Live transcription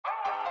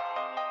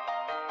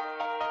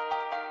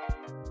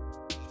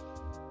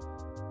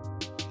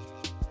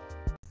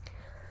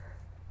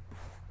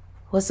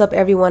What's up,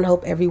 everyone?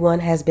 Hope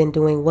everyone has been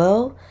doing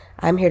well.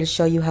 I'm here to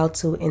show you how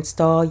to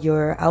install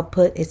your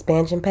output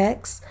expansion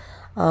packs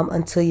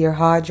onto your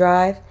hard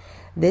drive.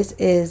 This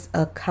is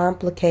a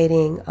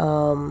complicating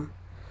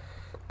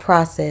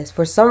process.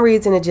 For some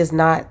reason, it's just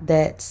not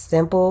that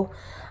simple.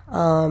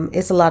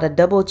 It's a lot of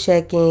double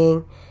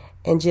checking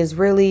and just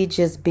really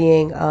just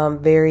being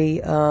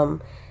very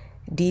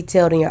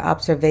detailed in your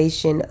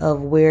observation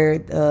of where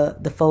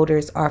the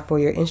folders are for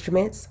your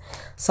instruments.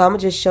 So I'm gonna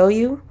just show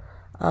you.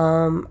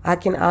 I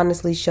can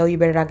honestly show you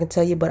better than I can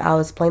tell you, but I'll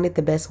explain it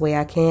the best way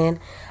I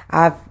can.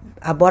 I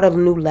bought a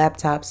new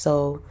laptop,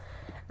 so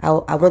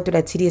I went through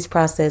that tedious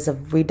process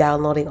of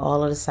re-downloading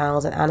all of the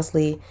sounds, and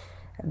honestly,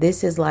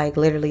 this is like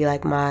literally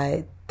like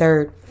my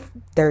third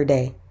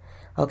day.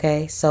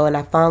 Okay, so and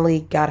I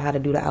finally got how to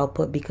do the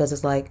output because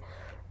it's like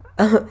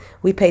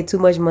we pay too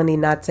much money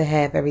not to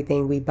have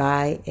everything we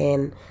buy.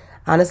 And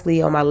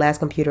honestly, on my last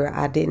computer,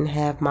 I didn't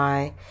have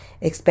my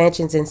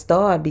expansions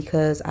installed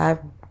because I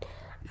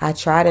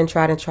tried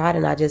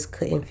and I just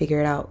couldn't figure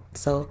it out.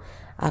 So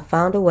I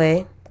found a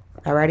way,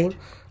 alrighty,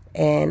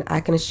 and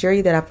I can assure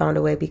you that I found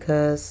a way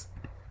because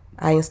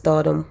I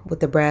installed them with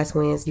the brass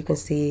winds. You can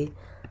see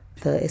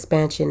the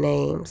expansion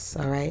names,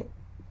 alright.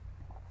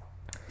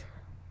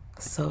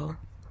 So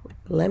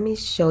let me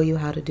show you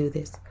how to do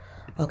this.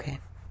 Okay.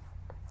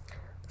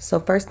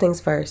 So first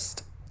things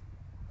first,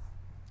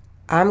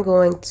 I'm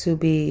going to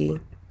be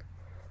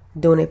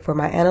doing it for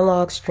my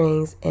analog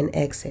strings in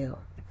Excel,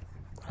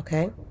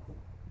 okay?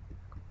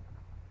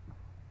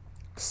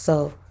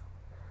 So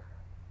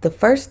the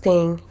first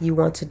thing you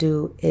want to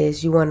do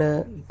is you want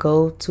to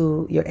go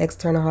to your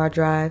external hard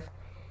drive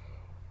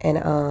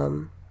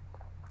and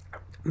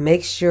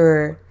make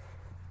sure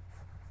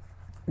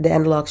the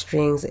analog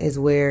strings is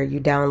where you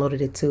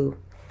downloaded it to.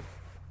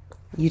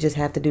 You just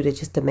have to do that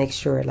just to make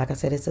sure. Like I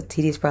said, it's a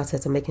tedious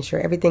process of making sure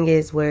everything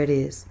is where it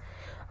is.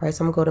 All right,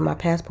 so I'm going to go to my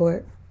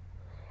passport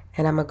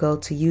and I'm going to go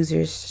to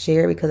users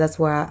share because that's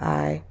where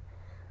I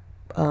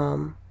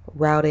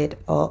routed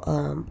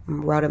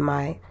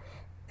my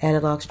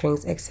analog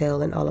strings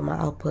Excel and all of my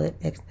output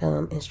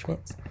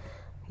instruments.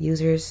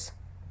 Users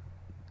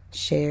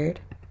shared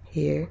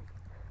here.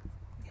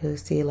 You'll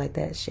see it like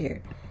that,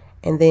 shared.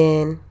 And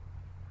then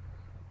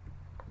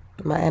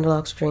my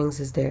analog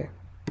strings is there.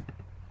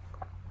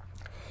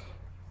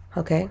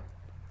 Okay,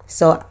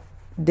 so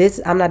this,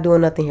 I'm not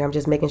doing nothing here. I'm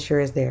just making sure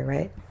it's there,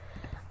 right?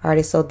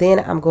 Alrighty, so then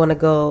I'm going to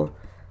go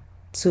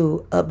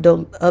to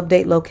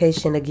update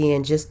location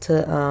again just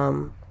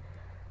to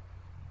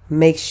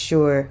make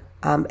sure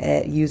I'm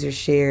at user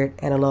shared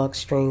analog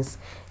strings.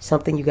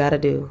 Something you got to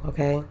do,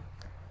 okay?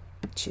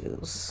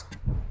 Choose.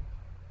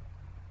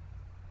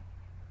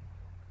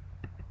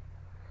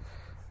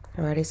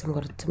 Alrighty, so I'm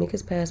going to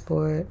Tamika's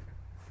passport.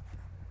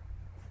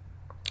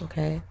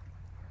 Okay.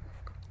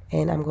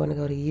 And I'm going to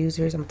go to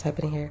users. I'm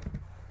typing in here.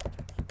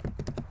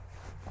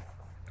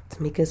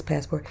 Tamika's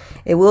passport.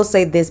 It will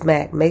say this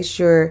Mac. Make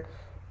sure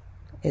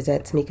is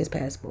at Tamika's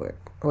passport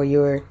or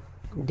your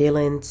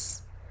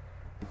Dylan's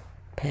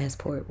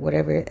passport,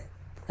 whatever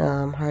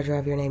hard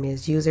drive your name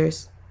is.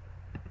 Users.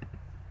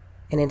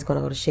 And then it's going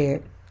to go to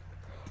shared.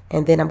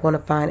 And then I'm going to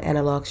find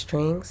analog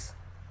strings.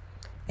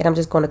 And I'm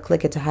just going to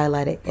click it to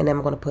highlight it. And then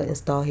I'm going to put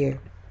install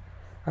here.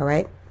 All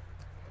right.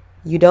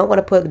 You don't want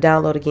to put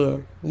download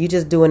again. You're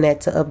just doing that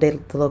to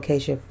update the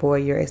location for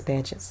your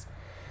expansions.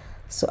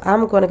 So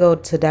I'm going to go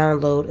to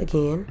download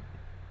again.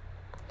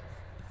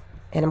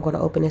 And I'm going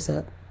to open this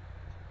up.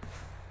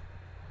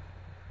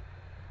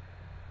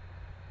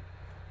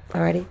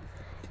 Alrighty.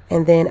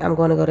 And then I'm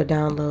going to go to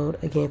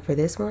download again for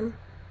this one.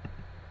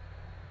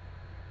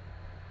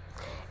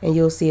 And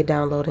you'll see it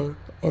downloading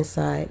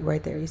inside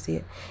right there. You see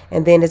it.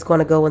 And then it's going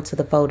to go into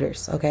the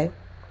folders. Okay.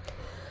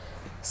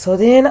 So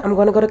then I'm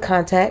going to go to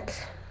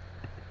contact.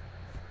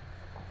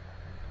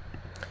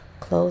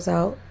 Close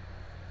out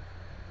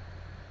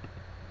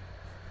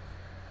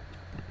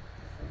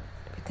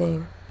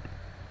everything.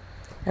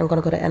 I'm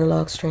going to go to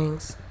analog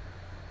strings.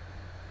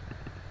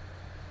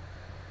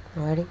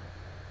 Alrighty.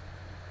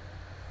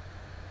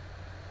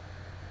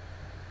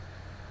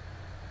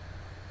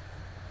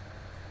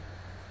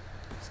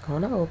 It's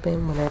going to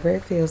open whenever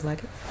it feels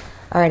like it.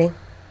 Alrighty.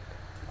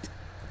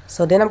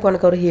 So then I'm going to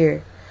go to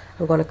here.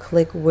 I'm going to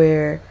click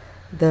where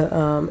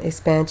the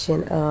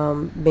expansion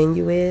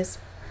menu is.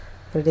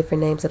 For the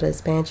different names of the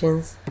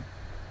expansions.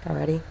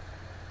 Alrighty.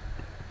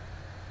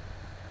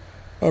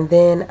 And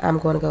then I'm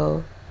going to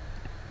go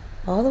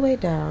all the way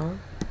down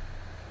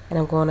and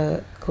I'm going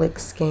to click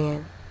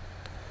scan.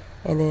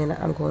 And then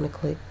I'm going to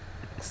click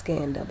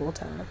scan double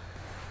time.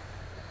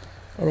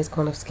 And it's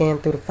going to scan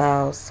through the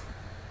files.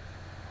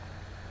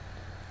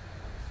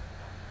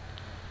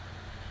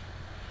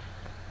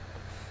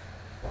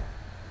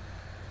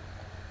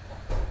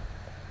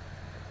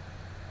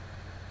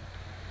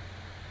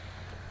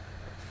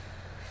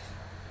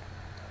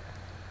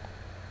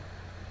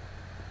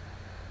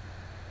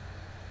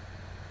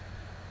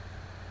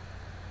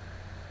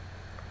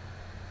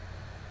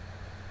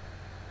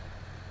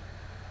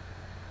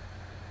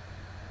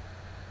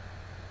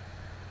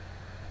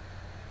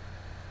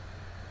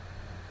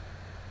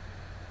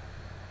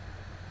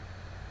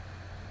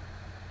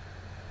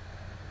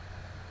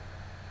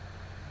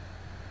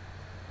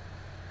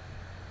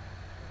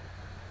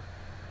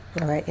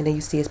 All right, and then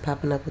you see it's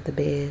popping up with the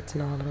beds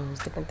and all of those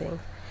different things.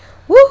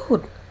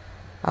 Woo!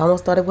 I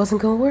almost thought it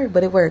wasn't gonna work,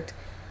 but it worked.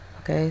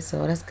 Okay,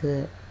 so that's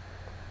good.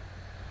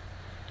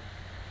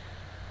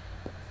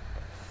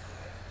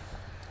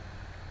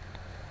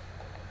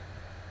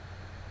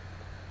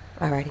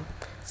 Alrighty,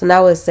 so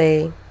now let's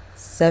say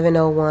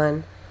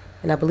 701,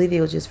 and I believe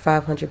it was just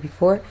 500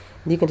 before.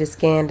 And you can just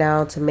scan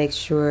down to make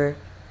sure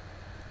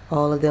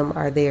all of them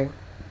are there.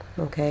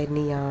 Okay,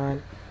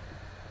 neon,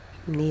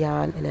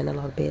 and then a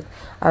lot of beds.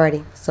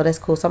 Alrighty, so that's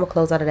cool. So I'm gonna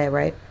close out of that,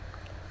 right?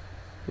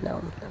 No,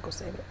 I'm not gonna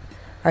save it.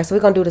 Alright, so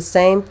we're gonna do the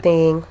same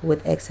thing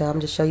with Excel. I'm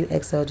just show you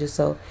Excel just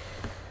so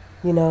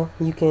you know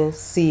you can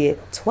see it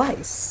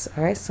twice.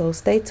 Alright, so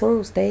stay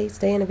tuned, stay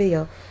in the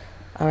video.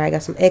 Alright, I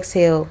got some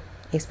Excel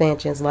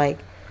expansions. Like,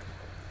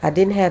 I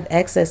didn't have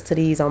access to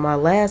these on my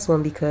last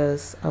one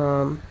because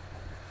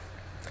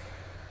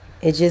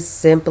it just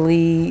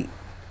simply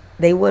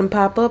they wouldn't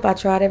pop up. I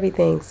tried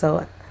everything.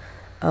 So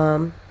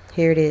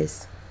here it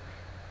is.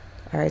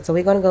 Alright, so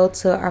we're gonna go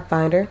to our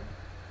Finder.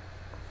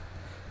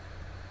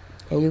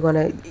 And you're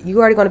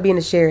already gonna be in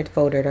the shared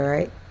folder,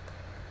 alright?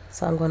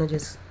 So I'm gonna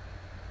just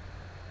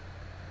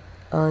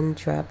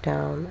undrop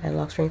down and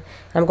lock screen.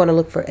 I'm gonna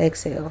look for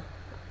Excel.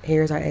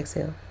 Here's our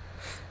Excel.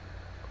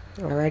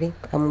 Alrighty.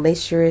 I'm gonna make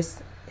sure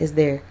it's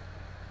there.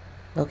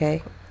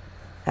 Okay.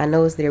 I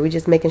know it's there. We're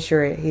just making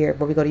sure here.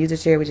 When we go to user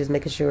share, we're just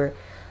making sure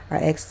our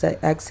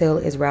Excel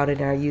is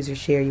routed in our user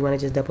share. You want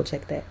to just double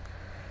check that.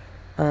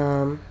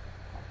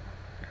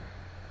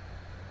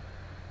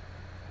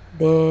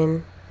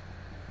 Then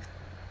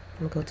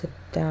I'm gonna go to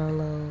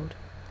download,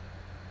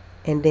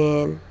 and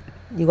then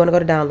you're gonna go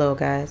to download,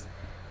 guys,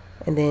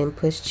 and then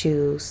push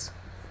choose,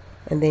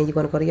 and then you're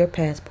gonna go to your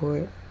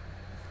passport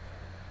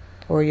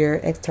or your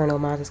external.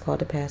 Mine is called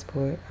the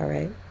passport. All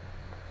right,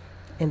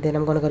 and then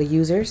I'm gonna go to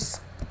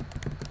users,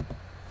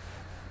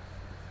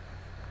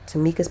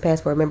 Tamika's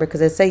passport. Remember,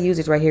 because it say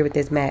users right here with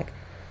this Mac.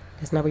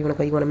 That's not where you want to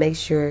go. You want to make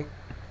sure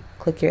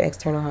click your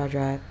external hard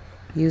drive,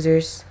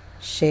 users,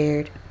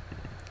 shared.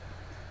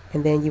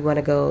 And then you want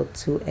to go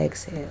to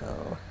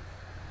Excel.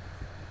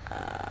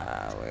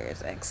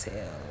 Where's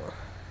Excel?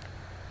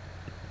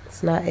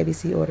 It's not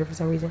ABC order for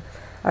some reason.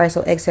 Alright,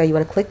 so Excel, you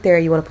want to click there.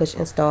 You want to push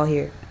install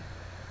here.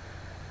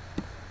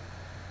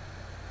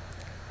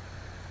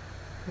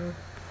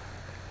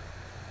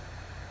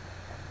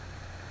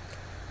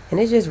 And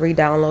it's just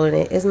re-downloading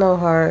it. It's no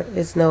hard.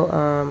 It's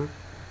no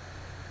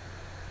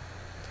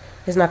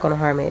it's not going to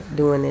harm it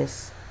doing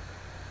this.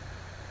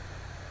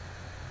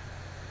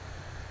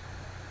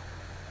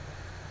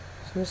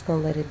 I'm just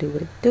going to let it do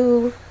what it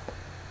do.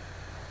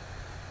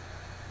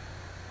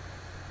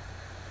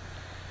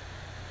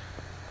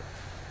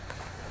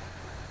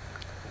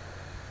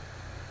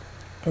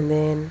 And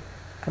then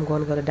I'm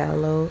going to go to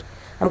download.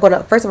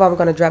 First of all, I'm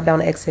going to drop down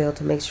to Excel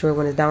to make sure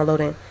when it's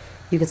downloading,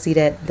 you can see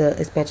that the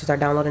expansions are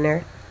downloading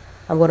there.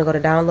 I'm going to go to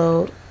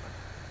download.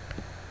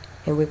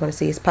 And we're going to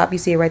see it's pop. You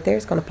see it right there.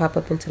 It's going to pop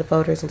up into the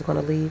folders and it's going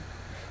to leave.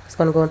 It's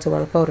going to go into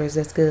one of the folders.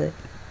 That's good.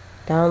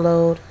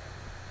 Download.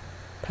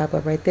 Pop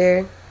up right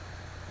there.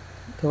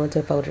 Go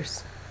into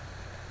folders.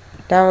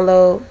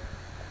 Download.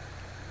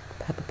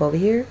 Pop up over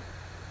here.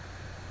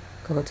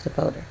 Go into the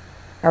folder.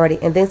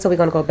 Alrighty, and then so we're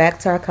going to go back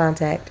to our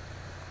contact.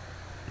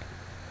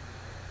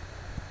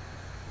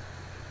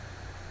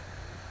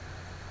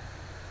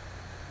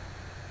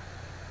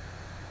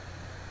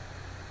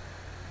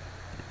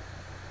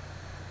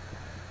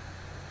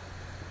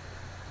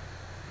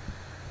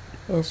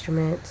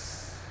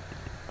 Instruments.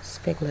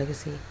 Spec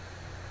legacy.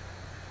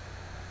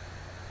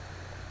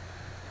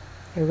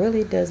 It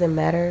really doesn't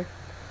matter.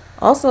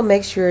 Also,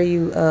 make sure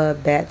you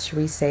batch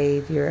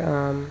resave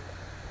your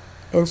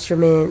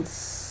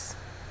instruments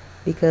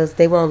because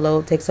they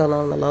won't take so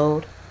long to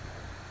load.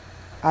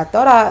 I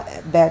thought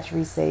I batch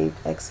resaved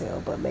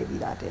Excel, but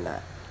maybe I did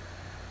not.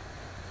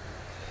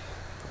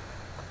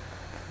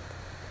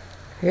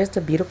 Here's the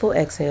beautiful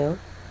Excel.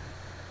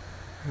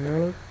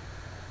 So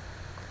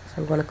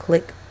I'm going to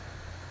click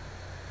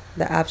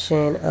the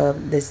option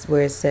of this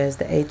where it says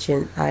the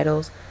ancient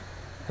idols.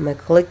 I'm going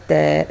to click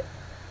that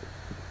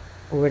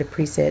or the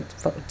preset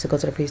to go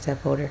to the preset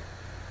folder.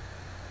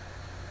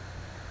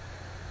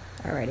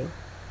 Alrighty.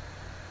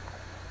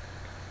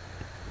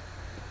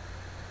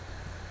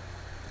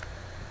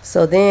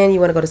 So then you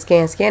want to go to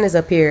scan. Scan is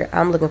up here.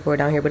 I'm looking for it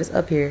down here, but it's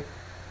up here.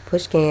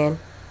 Push scan.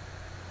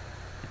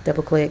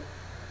 Double click.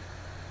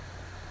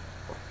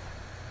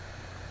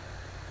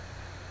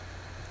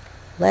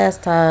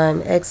 Last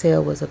time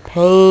Excel was a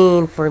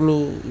pain for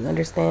me. You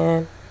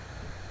understand?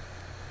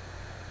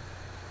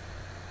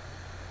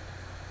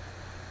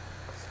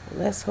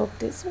 Let's hope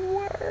this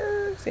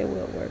works. It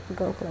will work. We're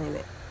going to claim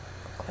it.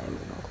 We're going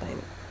to claim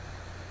it.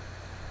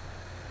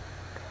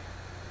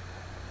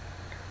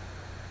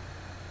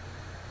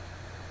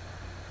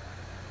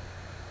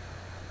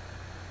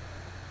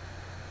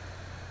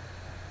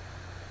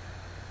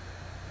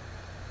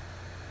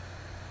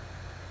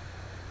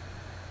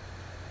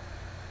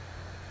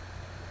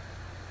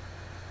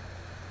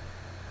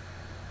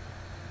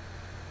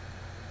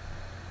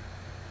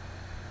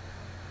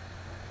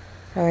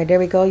 All right, there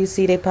we go. You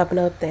see they popping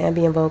up, the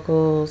ambient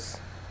vocals.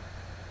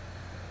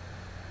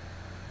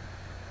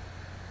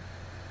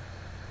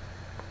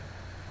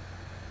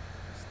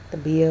 The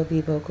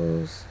BLV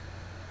vocals.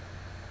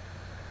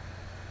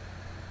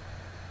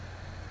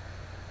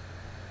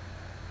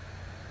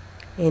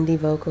 Indie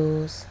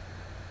vocals.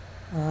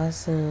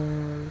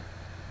 Awesome.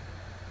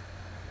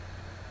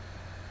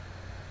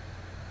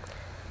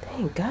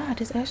 Thank God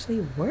this actually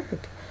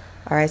worked.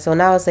 All right, so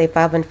now I'll say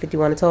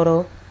 551 in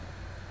total.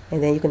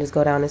 And then you can just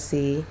go down and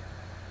see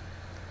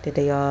that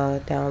they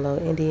all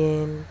download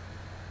Indian,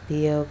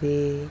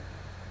 BLV,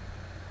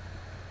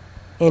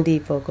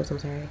 indie vocals, I'm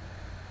sorry.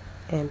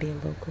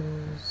 Ambient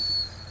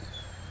vocals.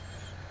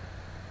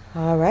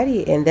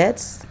 Alrighty, and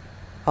that's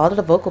all of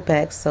the vocal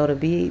packs. So the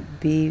B,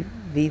 V,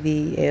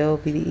 V, L,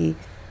 V, V, E.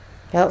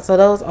 Yep, so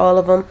those, all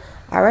of them.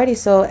 Alrighty,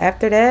 so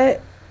after that,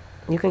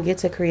 you can get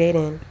to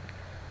creating.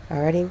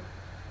 Alrighty.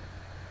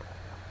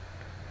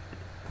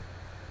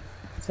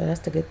 So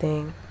that's the good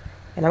thing.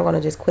 And I'm going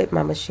to just quit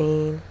my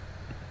machine.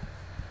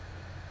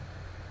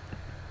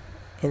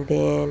 And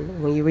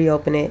then when you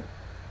reopen it,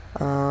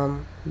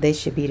 they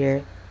should be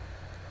there.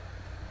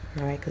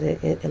 Alright, because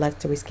it likes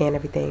to rescan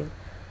everything.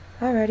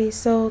 Alrighty,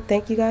 so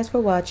thank you guys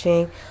for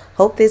watching.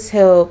 Hope this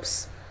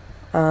helps.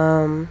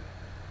 Yeah,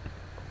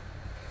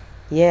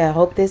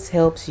 hope this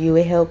helps you.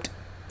 It helped.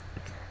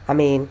 I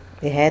mean,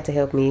 it had to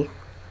help me.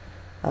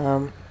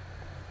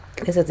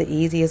 This is the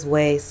easiest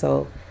way.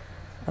 So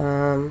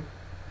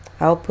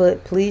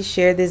please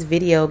share this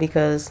video,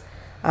 because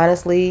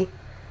honestly,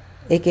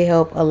 it can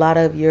help a lot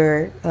of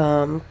your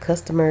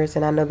customers,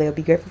 and I know they'll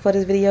be grateful for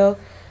this video.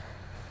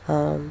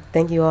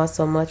 Thank you all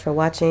so much for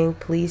watching.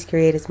 Please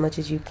create as much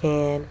as you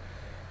can.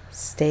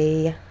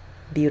 Stay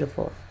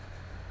beautiful.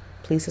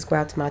 Please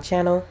subscribe to my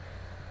channel.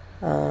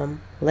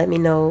 Let me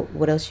know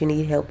what else you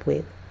need help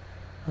with.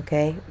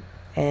 Okay,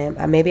 and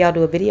maybe I'll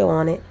do a video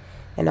on it,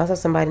 and also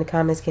somebody in the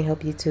comments can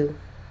help you too.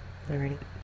 Alrighty.